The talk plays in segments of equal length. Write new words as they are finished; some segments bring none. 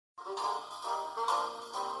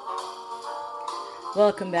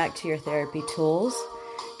Welcome back to your therapy tools.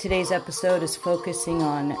 Today's episode is focusing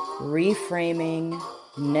on reframing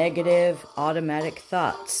negative automatic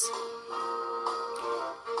thoughts.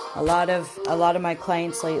 A lot of my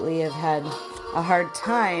clients lately have had a hard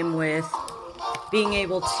time with being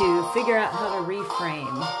able to figure out how to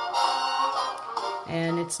reframe.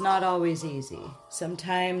 And it's not always easy.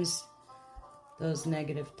 Sometimes those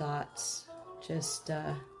negative thoughts just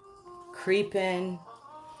creep in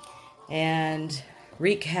and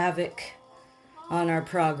wreak havoc on our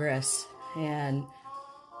progress, and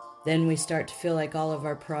then we start to feel like all of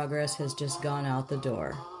our progress has just gone out the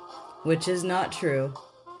door, which is not true.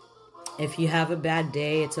 If you have a bad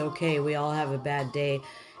day, it's okay. We all have a bad day.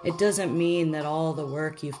 It doesn't mean that all the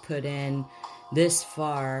work you've put in this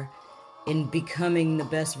far in becoming the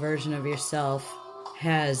best version of yourself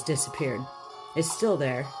has disappeared. It's still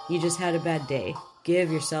there. You just had a bad day.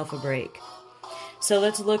 Give yourself a break. So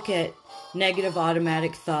let's look at negative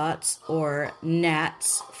automatic thoughts, or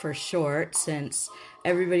NATs for short, since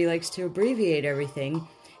everybody likes to abbreviate everything.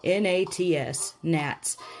 NATS,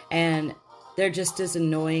 NATs. And they're just as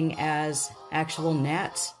annoying as actual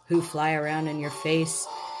gnats who fly around in your face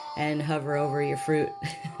and hover over your fruit.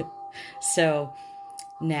 So,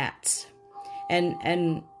 NATs.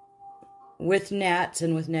 And with NATs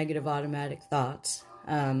and with negative automatic thoughts,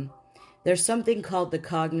 there's something called the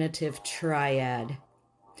cognitive triad.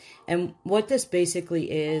 And what this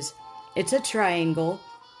basically is, it's a triangle,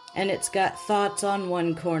 and it's got thoughts on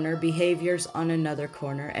one corner, behaviors on another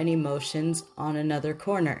corner, and emotions on another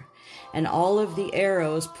corner. And all of the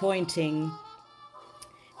arrows pointing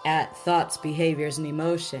at thoughts, behaviors, and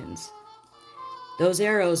emotions, those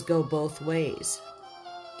arrows go both ways.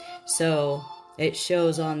 So it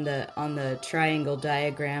shows on the triangle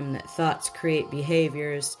diagram that thoughts create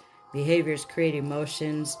behaviors, behaviors create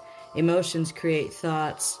emotions, emotions create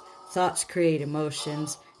thoughts, thoughts create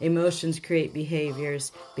emotions, emotions create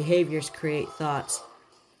behaviors, behaviors create thoughts.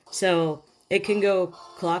 So it can go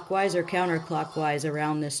clockwise or counterclockwise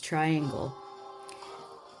around this triangle.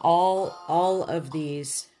 All of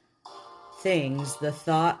these things, the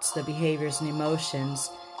thoughts, the behaviors, and emotions,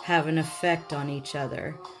 have an effect on each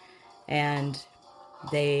other, and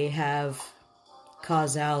they have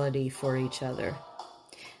causality for each other.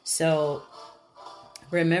 So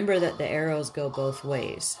remember that the arrows go both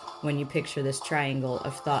ways when you picture this triangle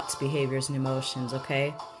of thoughts, behaviors, and emotions,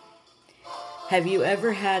 okay? Have you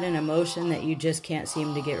ever had an emotion that you just can't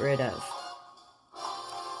seem to get rid of?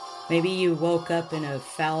 Maybe you woke up in a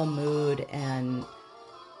foul mood and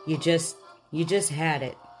you just had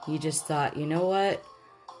it. You just thought, you know what?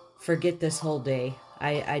 Forget this whole day.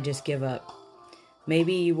 I just give up.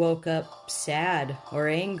 Maybe you woke up sad or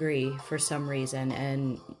angry for some reason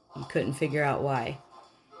and you couldn't figure out why.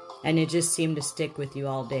 And it just seemed to stick with you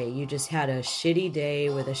all day. You just had a shitty day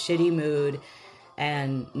with a shitty mood,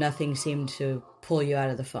 and nothing seemed to pull you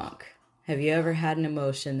out of the funk. Have you ever had an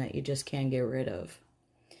emotion that you just can't get rid of?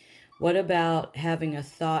 What about having a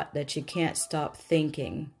thought that you can't stop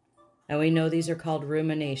thinking? And we know these are called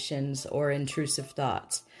ruminations or intrusive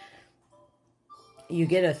thoughts. You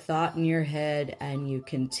get a thought in your head and you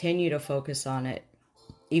continue to focus on it,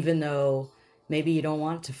 even though maybe you don't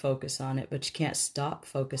want to focus on it, but you can't stop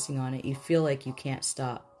focusing on it. You feel like you can't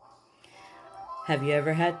stop. Have you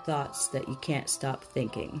ever had thoughts that you can't stop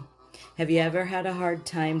thinking? Have you ever had a hard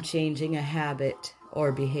time changing a habit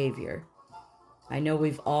or behavior? I know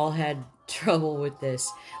we've all had trouble with this.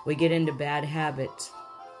 We get into bad habits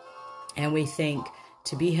and we think,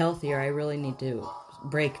 to be healthier, I really need to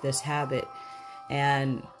break this habit.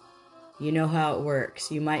 And you know how it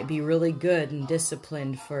works. You might be really good and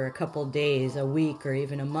disciplined for a couple days, a week, or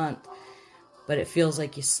even a month, but it feels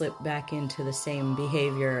like you slip back into the same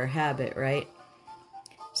behavior or habit, right?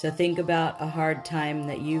 So think about a hard time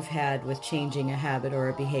that you've had with changing a habit or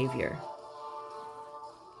a behavior.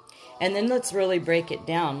 And then let's really break it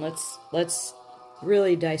down. Let's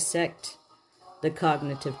really dissect the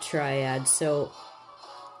cognitive triad. So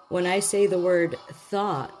when I say the word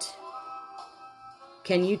thought,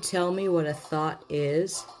 can you tell me what a thought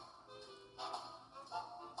is?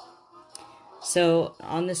 So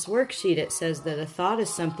on this worksheet, it says that a thought is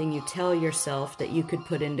something you tell yourself that you could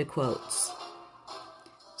put into quotes.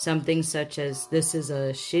 Something such as, this is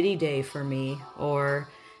a shitty day for me, or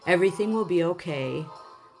everything will be okay,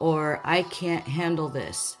 or I can't handle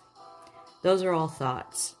this. Those are all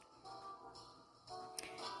thoughts.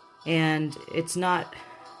 And it's not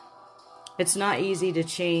easy to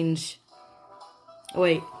change.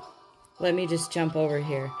 Wait, let me just jump over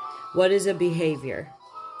here. What is a behavior?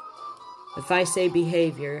 If I say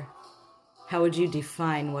behavior, how would you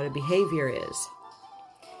define what a behavior is?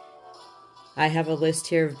 I have a list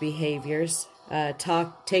here of behaviors.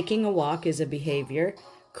 Taking a walk is a behavior.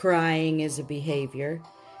 Crying is a behavior.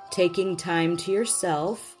 Taking time to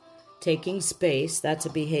yourself, taking space, that's a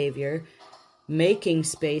behavior. Making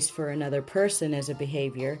space for another person is a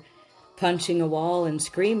behavior. Punching a wall and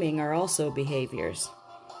screaming are also behaviors.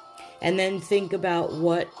 And then think about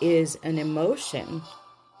what is an emotion.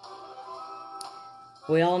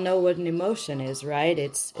 We all know what an emotion is, right?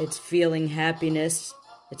 It's feeling happiness,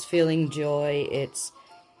 it's feeling joy, it's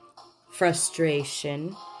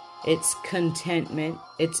frustration, it's contentment,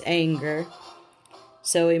 it's anger.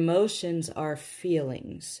 So emotions are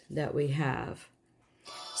feelings that we have.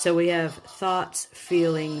 So we have thoughts,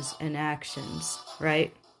 feelings, and actions,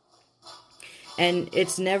 right? And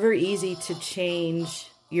it's never easy to change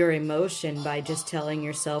your emotion by just telling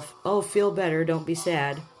yourself, oh, feel better, don't be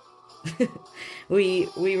sad. We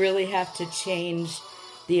really have to change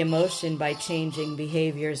the emotion by changing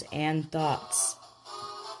behaviors and thoughts.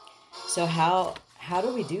 So how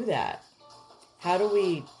do we do that? How do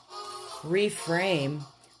we reframe?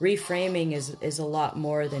 Reframing is a lot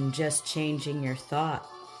more than just changing your thought.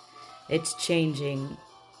 It's changing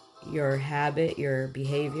your habit, your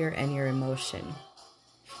behavior, and your emotion.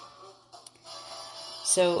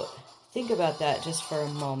 So think about that just for a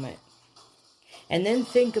moment. And then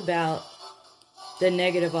think about the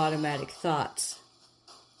negative automatic thoughts.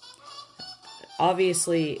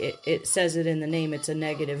 Obviously, it says it in the name, it's a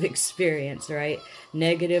negative experience, right?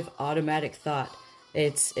 Negative automatic thought.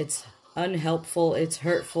 It's unhelpful, it's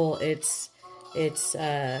hurtful, it's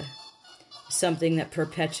something that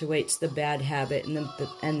perpetuates the bad habit and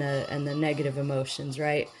the negative emotions,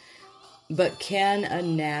 right? But can a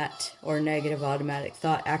NAT, or negative automatic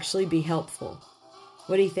thought, actually be helpful?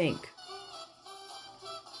 What do you think?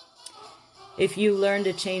 If you learn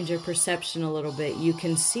to change your perception a little bit, you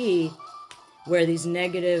can see where these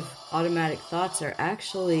negative automatic thoughts are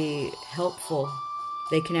actually helpful.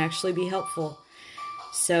 They can actually be helpful.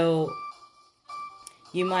 So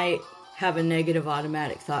you might have a negative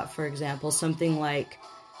automatic thought, for example, something like,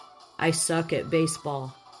 I suck at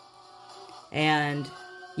baseball. And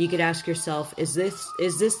you could ask yourself, is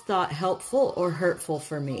this thought helpful or hurtful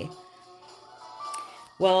for me?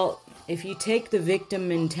 Well, if you take the victim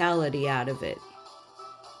mentality out of it,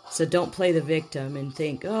 so don't play the victim and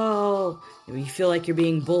think, oh, you feel like you're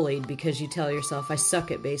being bullied because you tell yourself, I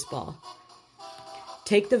suck at baseball.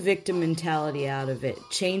 Take the victim mentality out of it,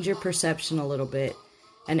 change your perception a little bit,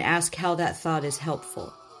 and ask how that thought is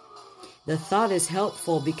helpful. The thought is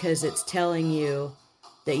helpful because it's telling you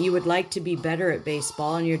that you would like to be better at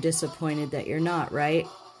baseball and you're disappointed that you're not, right?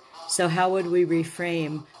 So how would we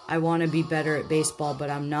reframe, I want to be better at baseball, but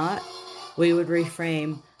I'm not? We would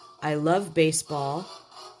reframe, I love baseball,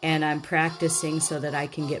 and I'm practicing so that I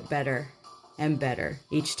can get better and better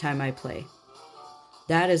each time I play.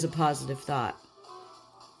 That is a positive thought.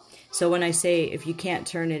 So when I say, if you can't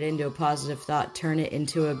turn it into a positive thought, turn it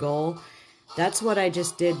into a goal, that's what I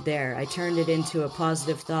just did there. I turned it into a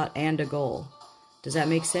positive thought and a goal. Does that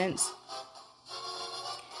make sense?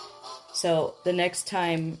 So the next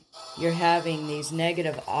time you're having these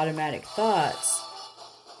negative automatic thoughts,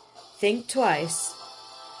 think twice,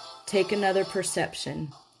 take another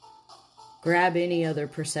perception, grab any other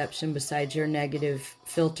perception besides your negative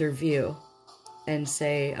filter view, and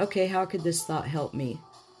say, okay, how could this thought help me?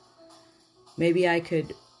 Maybe I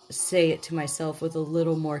could say it to myself with a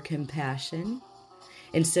little more compassion.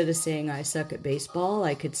 Instead of saying I suck at baseball,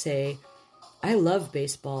 I could say, I love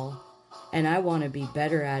baseball and I want to be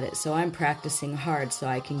better at it, so I'm practicing hard so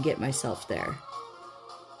I can get myself there.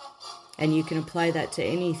 And you can apply that to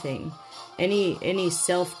anything. Any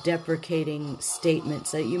self-deprecating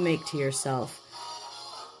statements that you make to yourself,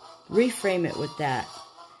 reframe it with that.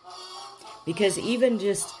 Because even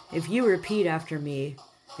just if you repeat after me,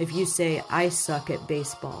 if you say, I suck at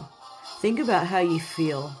baseball, think about how you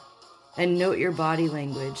feel and note your body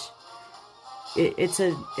language.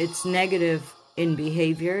 It's negative in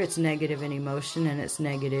behavior, it's negative in emotion, and it's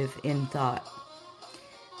negative in thought.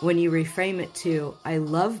 When you reframe it to, I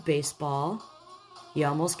love baseball, you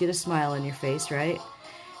almost get a smile on your face, right?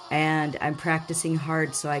 And I'm practicing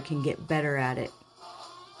hard so I can get better at it.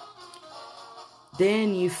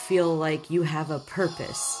 Then you feel like you have a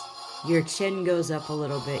purpose. Your chin goes up a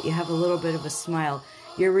little bit. You have a little bit of a smile.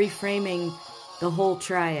 You're reframing the whole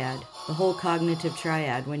triad, the whole cognitive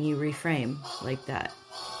triad when you reframe like that.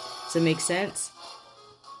 Does it make sense?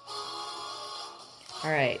 All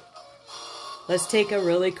right. Let's take a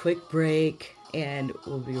really quick break and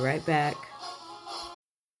we'll be right back.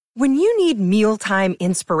 When you need mealtime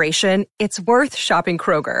inspiration, it's worth shopping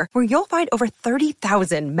Kroger, where you'll find over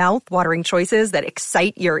 30,000 mouth-watering choices that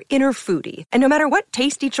excite your inner foodie. And no matter what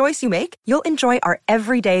tasty choice you make, you'll enjoy our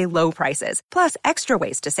everyday low prices, plus extra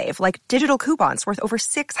ways to save, like digital coupons worth over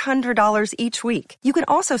 $600 each week. You can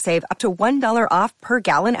also save up to $1 off per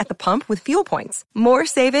gallon at the pump with fuel points. More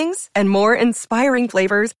savings and more inspiring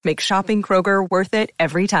flavors make shopping Kroger worth it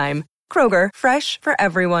every time. Kroger, fresh for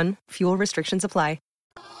everyone. Fuel restrictions apply.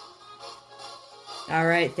 All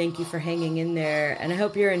right, thank you for hanging in there, and I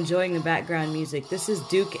hope you're enjoying the background music. This is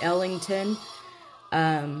Duke Ellington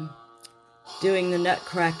doing the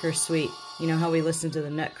Nutcracker Suite. You know how we listen to the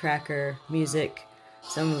Nutcracker music,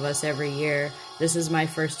 some of us every year. This is my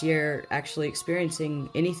first year actually experiencing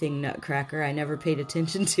anything Nutcracker. I never paid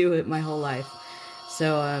attention to it my whole life.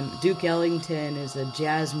 So Duke Ellington is a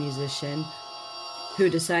jazz musician who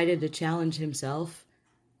decided to challenge himself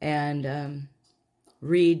and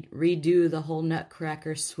redo the whole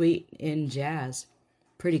Nutcracker Suite in jazz.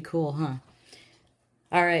 Pretty cool, huh?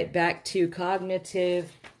 All right, back to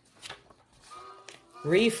cognitive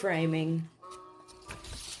reframing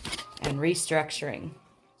and restructuring.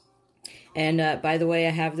 And by the way, I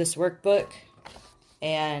have this workbook,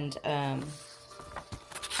 and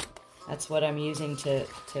that's what I'm using to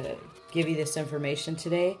give you this information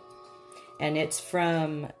today. And it's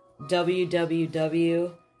from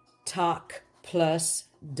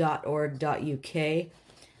www.talkplus.org.uk.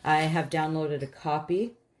 I have downloaded a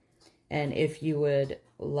copy, and if you would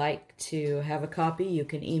like to have a copy, you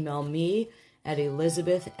can email me at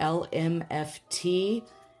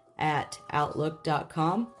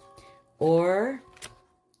elizabethlmft@outlook.com, or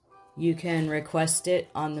you can request it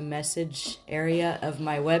on the message area of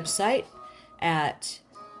my website at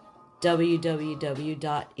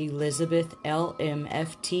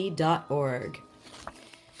www.elizabethlmft.org.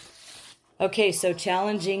 Okay, so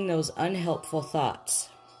challenging those unhelpful thoughts.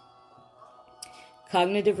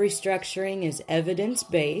 Cognitive restructuring is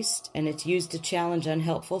evidence-based, and it's used to challenge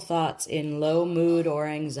unhelpful thoughts in low mood or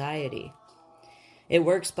anxiety. It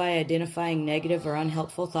works by identifying negative or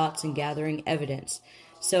unhelpful thoughts and gathering evidence.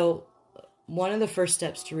 So one of the first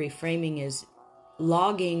steps to reframing is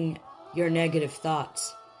logging your negative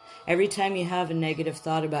thoughts. Every time you have a negative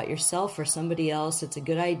thought about yourself or somebody else, it's a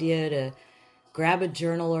good idea to grab a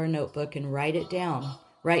journal or a notebook and write it down.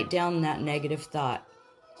 Write down that negative thought.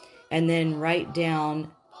 And then write down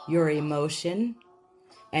your emotion.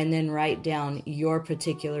 And then write down your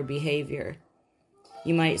particular behavior.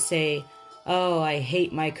 You might say, "Oh, I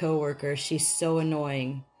hate my coworker. She's so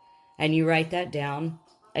annoying." And you write that down.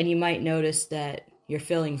 And you might notice that you're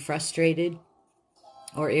feeling frustrated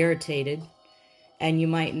or irritated. And you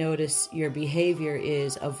might notice your behavior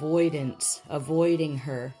is avoidance, avoiding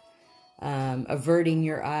her, averting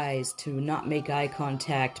your eyes to not make eye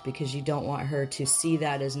contact because you don't want her to see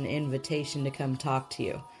that as an invitation to come talk to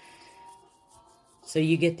you. So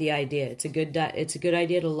you get the idea. It's a good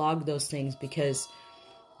idea to log those things, because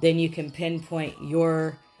then you can pinpoint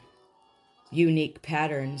your unique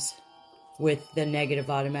patterns with the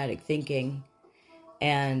negative automatic thinking,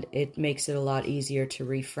 and it makes it a lot easier to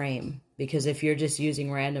reframe. Because if you're just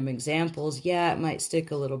using random examples, yeah, it might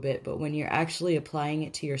stick a little bit, but when you're actually applying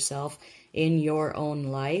it to yourself in your own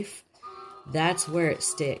life, that's where it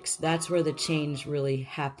sticks. That's where the change really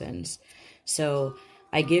happens. So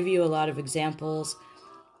I give you a lot of examples,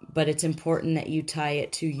 but it's important that you tie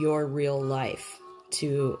it to your real life,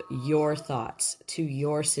 to your thoughts, to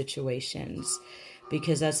your situations,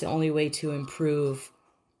 because that's the only way to improve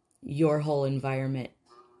your whole environment,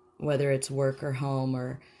 whether it's work or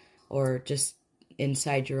home or just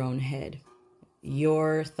inside your own head.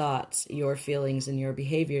 Your thoughts, your feelings, and your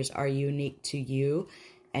behaviors are unique to you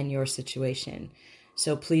and your situation.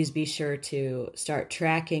 So please be sure to start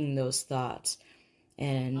tracking those thoughts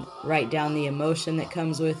and write down the emotion that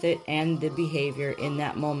comes with it and the behavior in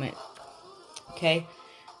that moment. Okay,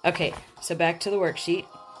 so back to the worksheet.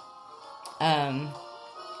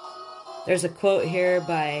 There's a quote here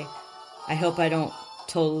by, I hope I don't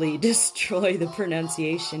totally destroy the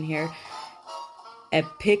pronunciation here,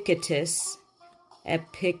 Epictetus. I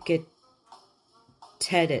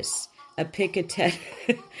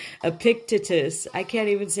can't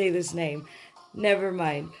even say this name. Never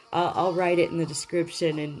mind. I'll write it in the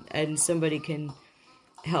description, and somebody can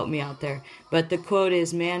help me out there. But the quote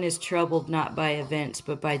is, "Man is troubled not by events,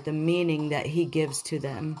 but by the meaning that he gives to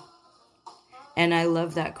them." And I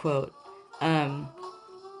love that quote.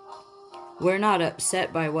 We're not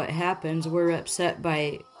upset by what happens. We're upset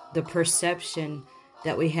by the perception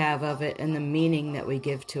that we have of it and the meaning that we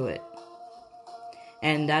give to it.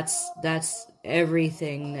 And that's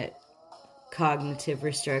everything that cognitive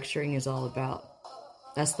restructuring is all about.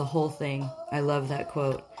 That's the whole thing. I love that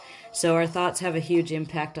quote. So our thoughts have a huge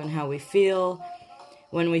impact on how we feel.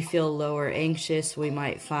 When we feel low or anxious, we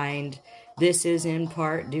might find this is in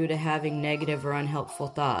part due to having negative or unhelpful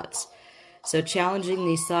thoughts. So challenging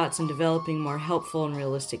these thoughts and developing more helpful and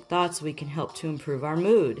realistic thoughts, we can help to improve our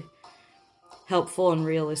mood. Helpful and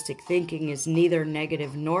realistic thinking is neither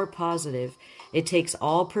negative nor positive. It takes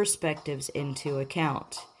all perspectives into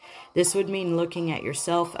account. This would mean looking at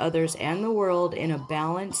yourself, others, and the world in a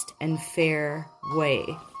balanced and fair way.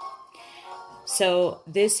 So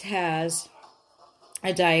this has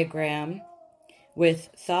a diagram with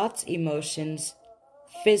thoughts, emotions,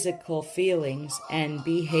 physical feelings, and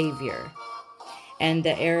behavior. And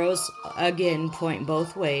the arrows, again, point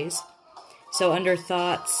both ways. So under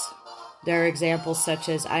thoughts, there are examples such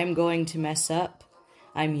as, I'm going to mess up,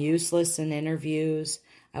 I'm useless in interviews,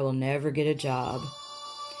 I will never get a job.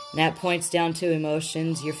 And that points down to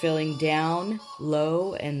emotions. You're feeling down,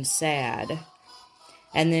 low, and sad.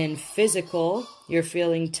 And then physical, you're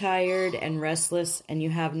feeling tired and restless, and you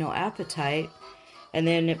have no appetite. And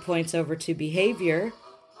then it points over to behavior,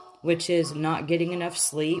 which is not getting enough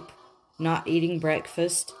sleep, not eating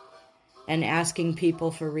breakfast, and asking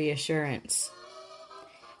people for reassurance.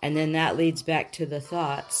 And then that leads back to the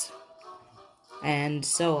thoughts, and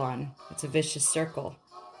so on. It's a vicious circle.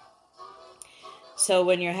 So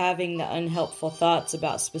when you're having the unhelpful thoughts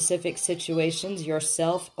about specific situations,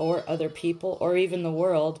 yourself or other people or even the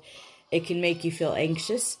world, it can make you feel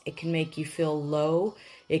anxious. It can make you feel low.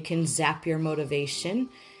 It can zap your motivation.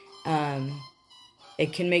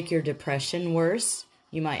 It can make your depression worse.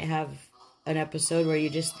 You might have an episode where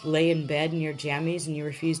you just lay in bed in your jammies and you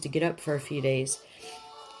refuse to get up for a few days.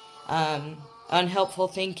 Unhelpful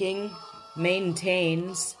thinking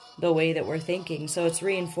maintains the way that we're thinking, so it's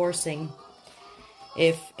reinforcing.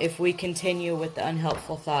 If we continue with the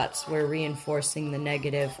unhelpful thoughts, we're reinforcing the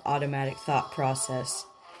negative automatic thought process.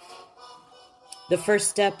 The first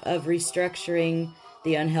step of restructuring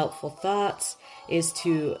the unhelpful thoughts is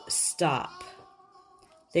to stop.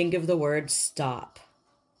 Think of the word stop.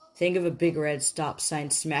 Think of a big red stop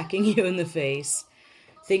sign smacking you in the face.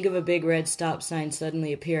 Think of a big red stop sign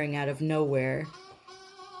suddenly appearing out of nowhere,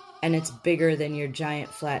 and it's bigger than your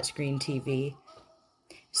giant flat screen TV.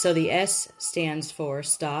 So the S stands for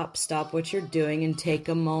stop. Stop what you're doing and take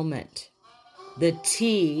a moment. The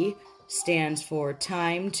T stands for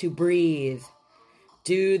time to breathe.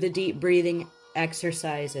 Do the deep breathing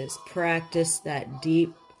exercises. Practice that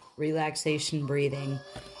deep relaxation breathing.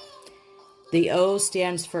 The O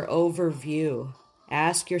stands for overview.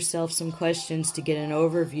 Ask yourself some questions to get an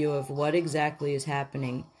overview of what exactly is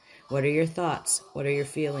happening. What are your thoughts? What are your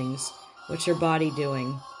feelings? What's your body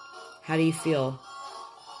doing? How do you feel?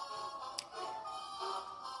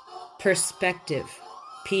 Perspective.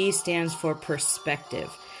 P stands for perspective.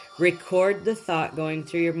 Record the thought going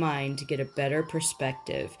through your mind to get a better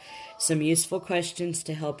perspective. Some useful questions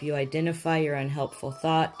to help you identify your unhelpful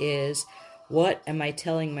thought is, what am I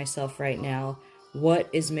telling myself right now? What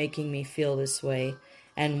is making me feel this way?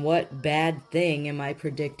 And what bad thing am I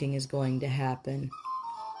predicting is going to happen?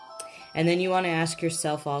 And then you want to ask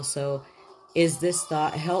yourself also, is this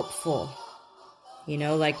thought helpful? You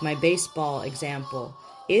know, like my baseball example.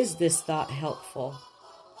 Is this thought helpful?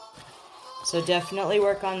 So definitely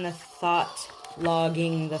work on the thought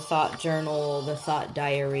logging, the thought journal, the thought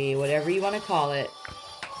diary, whatever you want to call it,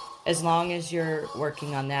 as long as you're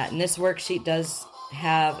working on that. And this worksheet does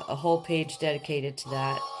have a whole page dedicated to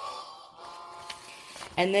that.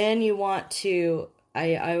 And then you want to,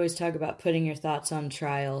 I always talk about putting your thoughts on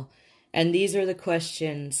trial. And these are the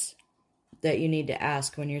questions that you need to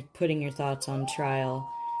ask when you're putting your thoughts on trial.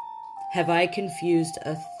 Have I confused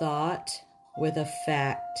a thought with a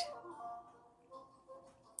fact?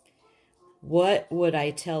 What would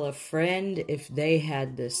I tell a friend if they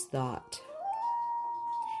had this thought?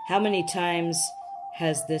 How many times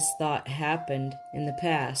has this thought happened in the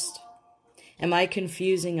past? Am I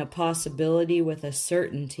confusing a possibility with a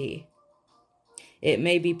certainty? It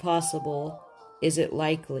may be possible. Is it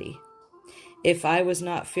likely? If I was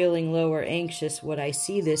not feeling low or anxious, would I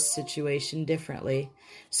see this situation differently?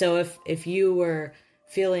 So if you were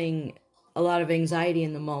feeling a lot of anxiety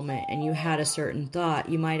in the moment and you had a certain thought,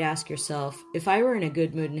 you might ask yourself, if I were in a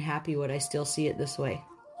good mood and happy, would I still see it this way?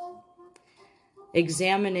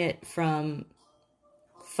 Examine it from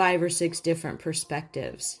 5 or 6 different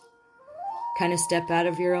perspectives. Kind of step out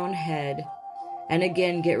of your own head. And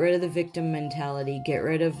again, get rid of the victim mentality. Get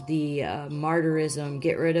rid of the martyrism.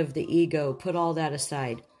 Get rid of the ego. Put all that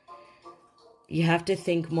aside. You have to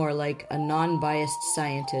think more like a non-biased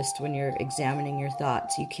scientist when you're examining your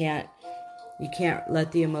thoughts. You can't You can't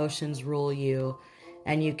let the emotions rule you,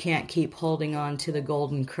 and you can't keep holding on to the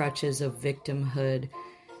golden crutches of victimhood,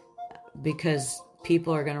 because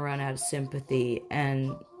people are going to run out of sympathy,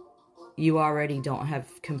 and you already don't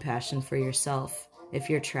have compassion for yourself if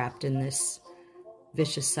you're trapped in this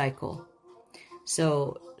vicious cycle.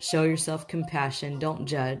 So show yourself compassion, don't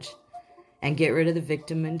judge, and get rid of the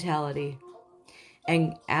victim mentality.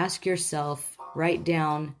 And ask yourself, write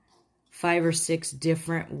down 5 or 6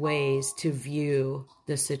 different ways to view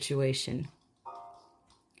the situation.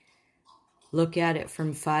 Look at it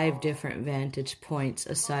from 5 different vantage points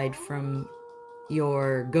aside from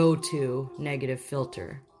your go-to negative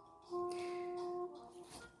filter.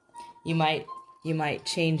 You might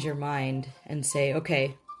change your mind and say,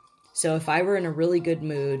 okay, so if I were in a really good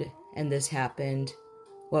mood and this happened,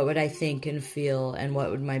 what would I think and feel, and what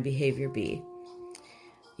would my behavior be?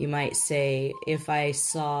 You might say, if I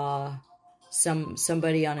saw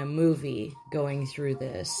somebody on a movie going through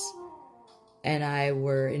this, and I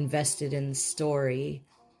were invested in the story,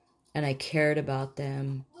 and I cared about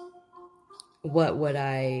them, what would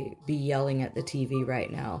I be yelling at the TV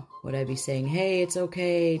right now? Would I be saying, hey, it's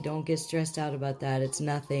okay, don't get stressed out about that, it's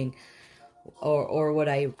nothing? Or would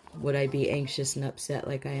I be anxious and upset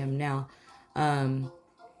like I am now?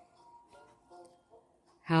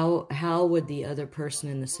 How would the other person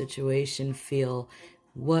in the situation feel?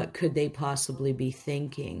 What could they possibly be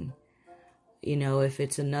thinking? You know, if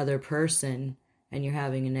it's another person and you're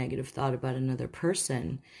having a negative thought about another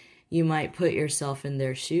person, you might put yourself in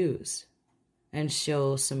their shoes and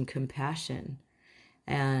show some compassion.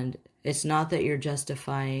 And it's not that you're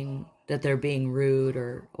justifying that they're being rude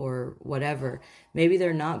or whatever. Maybe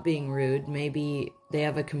they're not being rude. Maybe they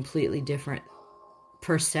have a completely different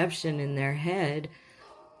perception in their head,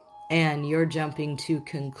 and you're jumping to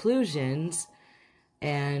conclusions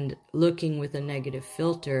and looking with a negative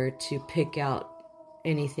filter to pick out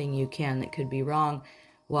anything you can that could be wrong,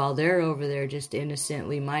 while they're over there just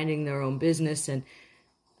innocently minding their own business and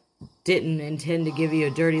didn't intend to give you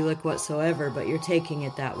a dirty look whatsoever, but you're taking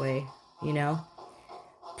it that way, you know?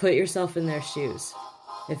 Put yourself in their shoes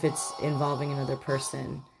if it's involving another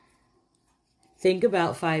person. Think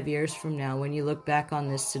about 5 years from now, when you look back on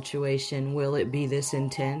this situation, will it be this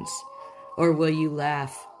intense? Or will you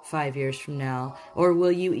laugh 5 years from now? Or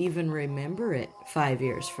will you even remember it 5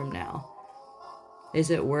 years from now? Is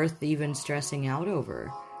it worth even stressing out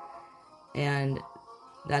over? And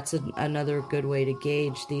that's another good way to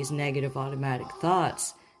gauge these negative automatic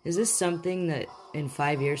thoughts. Is this something that in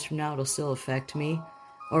 5 years from now it'll still affect me?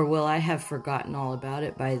 Or will I have forgotten all about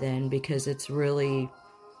it by then because it's really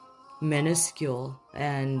minuscule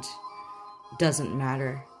and doesn't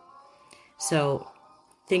matter? So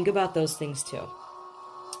think about those things too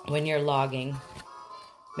when you're logging.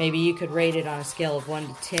 Maybe you could rate it on a scale of 1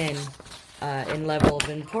 to 10 in level of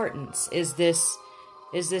importance. Is this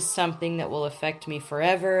something that will affect me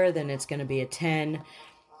forever? Then it's going to be a 10.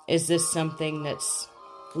 Is this something that's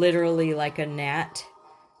literally like a gnat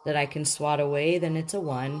that I can swat away? Then it's a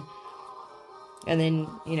 1. And then,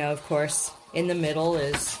 you know, of course, in the middle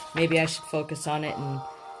is maybe I should focus on it and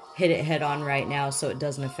hit it head on right now so it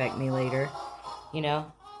doesn't affect me later. You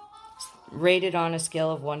know, rate it on a scale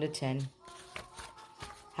of 1 to 10.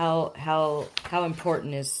 How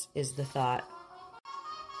important is the thought?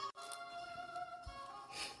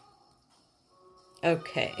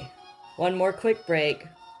 Okay, one more quick break.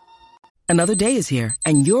 Another day is here,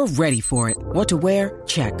 and you're ready for it. What to wear?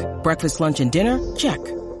 Check. Breakfast, lunch, and dinner? Check.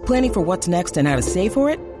 Planning for what's next and how to save for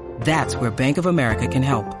it? That's where Bank of America can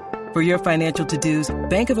help. For your financial to-dos,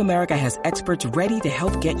 Bank of America has experts ready to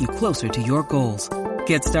help get you closer to your goals.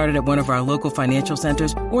 Get started at one of our local financial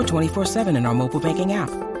centers or 24/7 in our mobile banking app.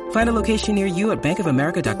 Find a location near you at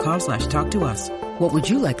bankofamerica.com/talktous. What would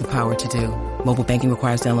you like the power to do? Mobile banking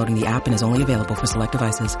requires downloading the app and is only available for select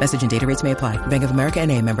devices. Message and data rates may apply. Bank of America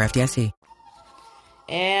N.A., member FDIC.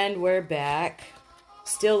 And we're back.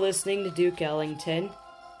 Still listening to Duke Ellington.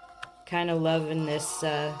 Kind of loving this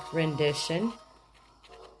rendition.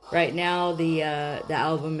 Right now, the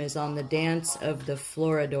album is on the Dance of the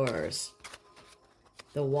Floridors.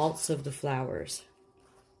 The Waltz of the Flowers.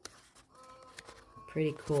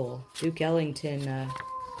 Pretty cool. Duke Ellington,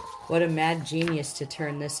 what a mad genius to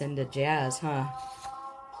turn this into jazz, huh?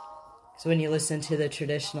 So when you listen to the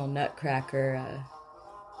traditional Nutcracker,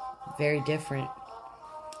 very different.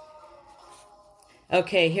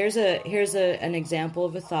 Okay, here's an example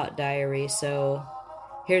of a thought diary. So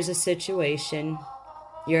here's a situation.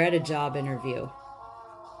 You're at a job interview.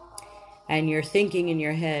 And you're thinking in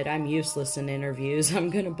your head, I'm useless in interviews, I'm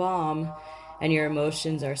gonna bomb. And your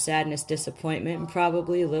emotions are sadness, disappointment, and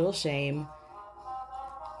probably a little shame.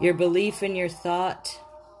 Your belief in your thought,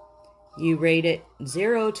 you rate it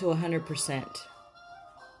 0 to 100%.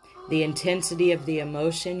 The intensity of the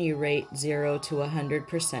emotion, you rate 0 to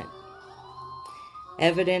 100%.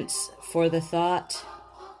 Evidence for the thought,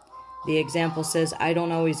 the example says, I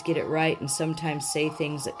don't always get it right and sometimes say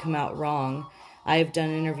things that come out wrong. I have done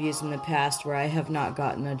interviews in the past where I have not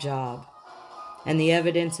gotten a job. And the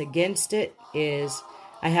evidence against it is,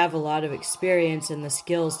 I have a lot of experience and the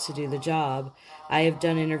skills to do the job. I have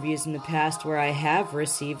done interviews in the past where I have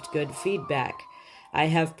received good feedback. I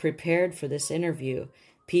have prepared for this interview.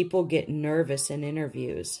 People get nervous in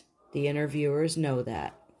interviews. The interviewers know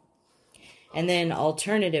that. And then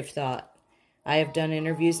alternative thought. I have done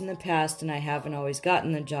interviews in the past and I haven't always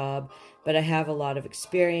gotten the job, but I have a lot of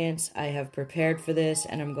experience. I have prepared for this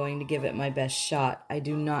and I'm going to give it my best shot. I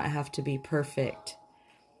do not have to be perfect.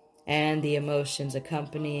 And the emotions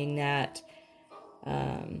accompanying that,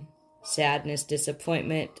 sadness,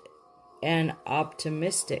 disappointment, and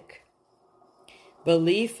optimistic.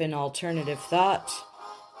 Belief in alternative thought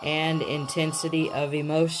and intensity of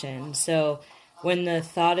emotion. So when the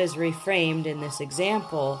thought is reframed in this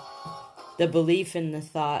example, the belief in the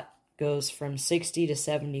thought goes from 60 to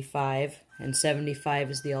 75, and 75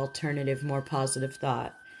 is the alternative, more positive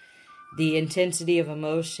thought. The intensity of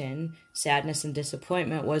emotion, sadness and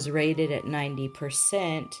disappointment, was rated at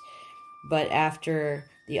 90%, but after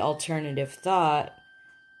the alternative thought,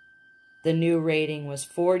 the new rating was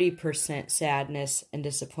 40% sadness and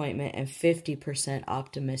disappointment and 50%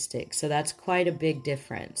 optimistic. So that's quite a big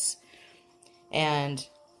difference. And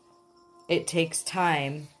it takes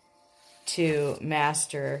time to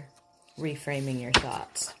master reframing your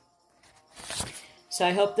thoughts. So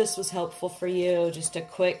I hope this was helpful for you. Just a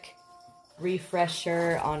quick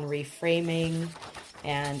refresher on reframing.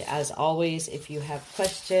 And as always, if you have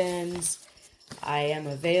questions, I am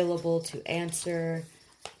available to answer.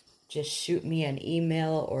 Just shoot me an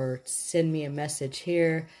email or send me a message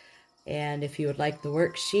here. And if you would like the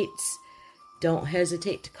worksheets, don't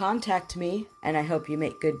hesitate to contact me, and I hope you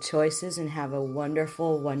make good choices and have a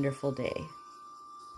wonderful, wonderful day.